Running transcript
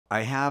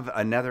I have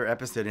another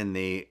episode in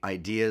the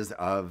ideas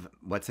of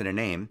what's in a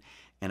name,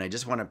 and I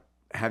just want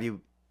to have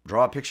you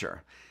draw a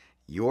picture.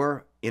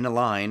 You're in a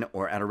line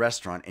or at a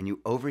restaurant and you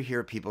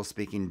overhear people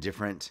speaking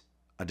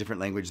a different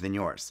language than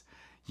yours.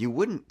 You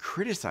wouldn't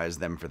criticize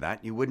them for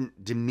that. You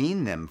wouldn't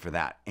demean them for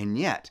that. And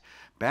yet,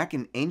 back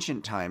in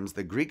ancient times,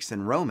 the Greeks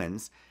and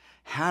Romans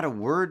had a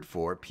word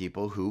for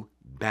people who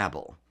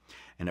babble.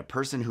 And a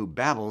person who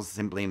babbles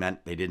simply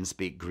meant they didn't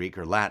speak Greek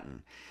or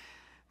Latin.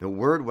 The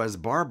word was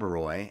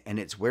barbaroi, and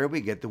it's where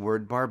we get the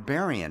word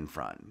barbarian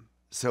from.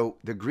 So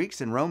the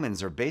Greeks and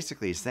Romans are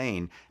basically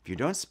saying, if you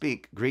don't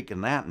speak Greek and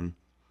Latin,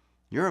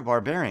 you're a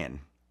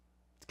barbarian.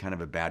 It's kind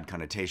of a bad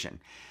connotation.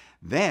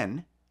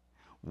 Then,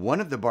 one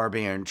of the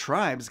barbarian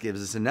tribes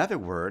gives us another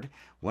word.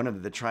 One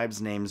of the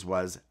tribes' names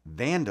was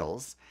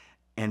Vandals,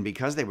 and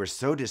because they were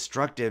so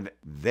destructive,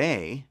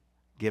 they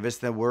give us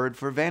the word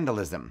for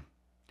vandalism.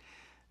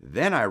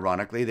 Then,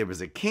 ironically, there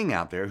was a king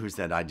out there who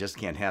said, I just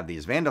can't have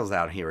these Vandals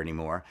out here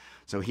anymore.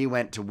 So he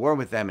went to war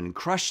with them and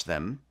crushed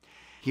them.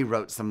 He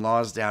wrote some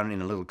laws down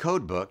in a little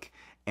code book,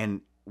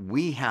 and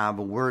we have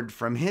a word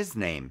from his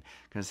name,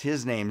 because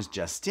his name's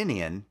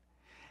Justinian,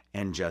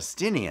 and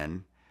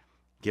Justinian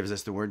gives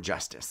us the word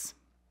justice.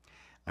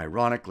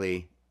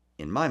 Ironically,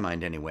 in my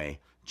mind anyway,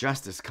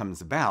 justice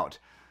comes about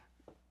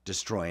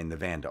destroying the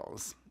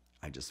Vandals.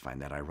 I just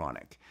find that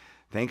ironic.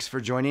 Thanks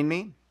for joining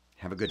me.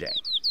 Have a good day.